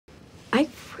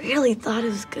really thought it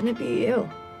was gonna be you.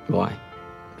 Why?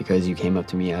 Because you came up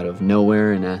to me out of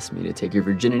nowhere and asked me to take your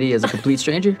virginity as a complete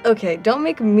stranger? Okay, don't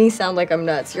make me sound like I'm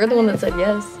nuts. You're the one that said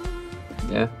yes.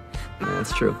 Yeah,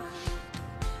 that's true.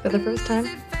 For the first time,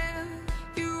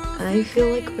 I feel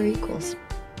like we're equals.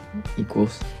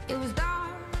 Equals?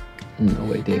 No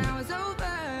way, Dave.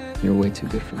 You're way too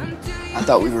good for me. I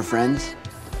thought we were friends,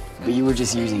 but you were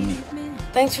just using me.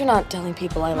 Thanks for not telling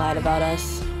people I lied about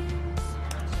us.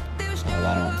 Well,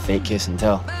 I don't fake kiss and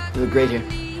tell. You look great here.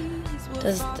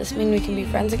 Does this mean we can be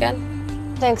friends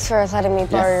again? Thanks for letting me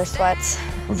borrow your sweats.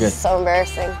 We're good. It's so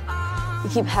embarrassing. You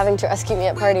keep having to rescue me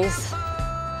at parties.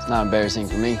 It's not embarrassing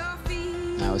for me.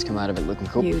 I always come out of it looking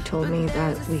cool. You told me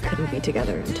that we couldn't be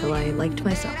together until I liked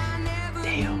myself.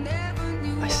 Damn.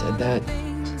 I said that.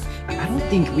 I don't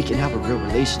think we can have a real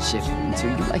relationship until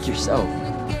you like yourself.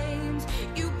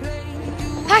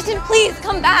 Paxton, please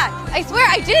come back. I swear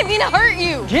I didn't mean to hurt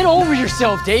you. Get over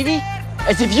yourself, Davy.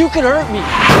 As if you could hurt me.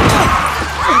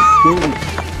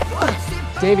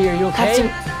 Davy, are you okay? Paxton,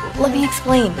 let me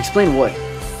explain. Explain what?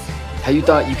 How you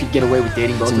thought you could get away with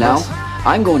dating both of us? So now,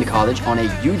 I'm going to college on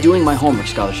a you doing my homework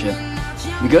scholarship.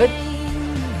 We good?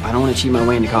 I don't want to cheat my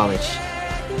way into college.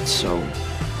 So,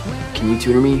 can you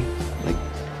tutor me? Like,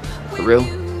 for real?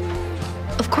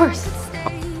 Of course.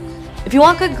 If you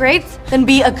want good grades, then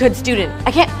be a good student.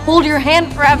 I can't hold your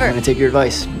hand forever. I'm gonna take your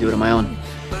advice and do it on my own.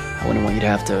 I wouldn't want you to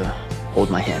have to hold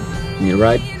my hand. You need a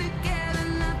ride?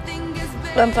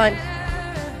 I'm fine.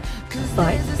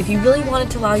 But if you really wanted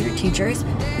to wow your teachers,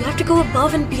 you have to go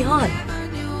above and beyond.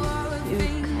 You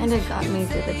kind of got me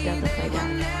through the death of my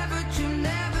dad.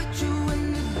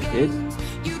 I did?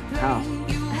 How?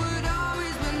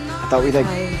 I thought we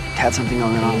had something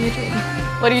going on.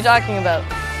 What are you talking about?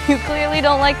 You clearly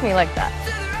don't like me like that.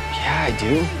 Yeah, I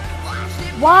do.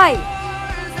 Why?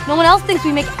 No one else thinks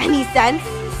we make any sense.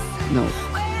 No,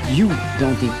 you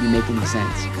don't think we make any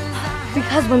sense.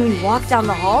 Because when we walk down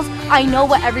the halls, I know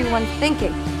what everyone's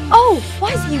thinking. Oh,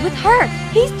 why is he with her?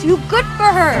 He's too good for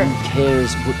her. Who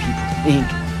cares what people think?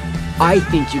 I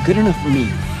think you're good enough for me.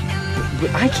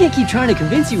 But I can't keep trying to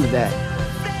convince you of that.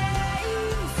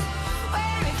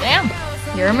 Damn,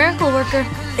 you're a miracle worker.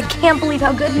 I can't believe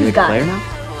how good You're he's like a got. player now?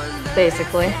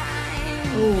 Basically.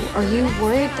 Oh, are you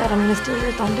worried that I'm gonna steal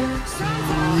your thunder?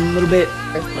 A little bit.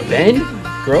 Ben?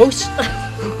 Gross?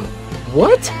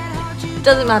 What?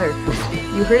 Doesn't matter.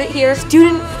 You heard it here.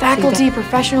 Student-faculty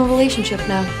professional relationship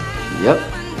now. Yep.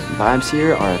 Vibes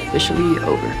here are officially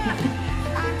over.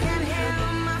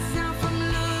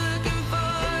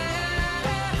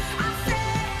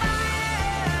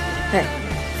 Hey.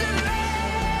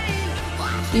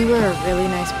 You were a really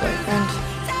nice boyfriend,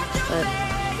 but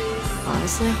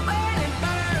honestly,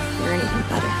 you're an even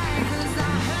better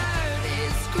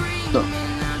friend. Look,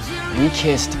 we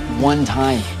kissed one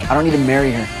time. I don't need to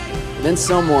marry her. Then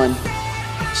someone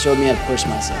showed me how to push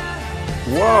myself.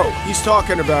 Whoa, he's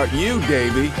talking about you,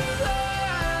 Davy.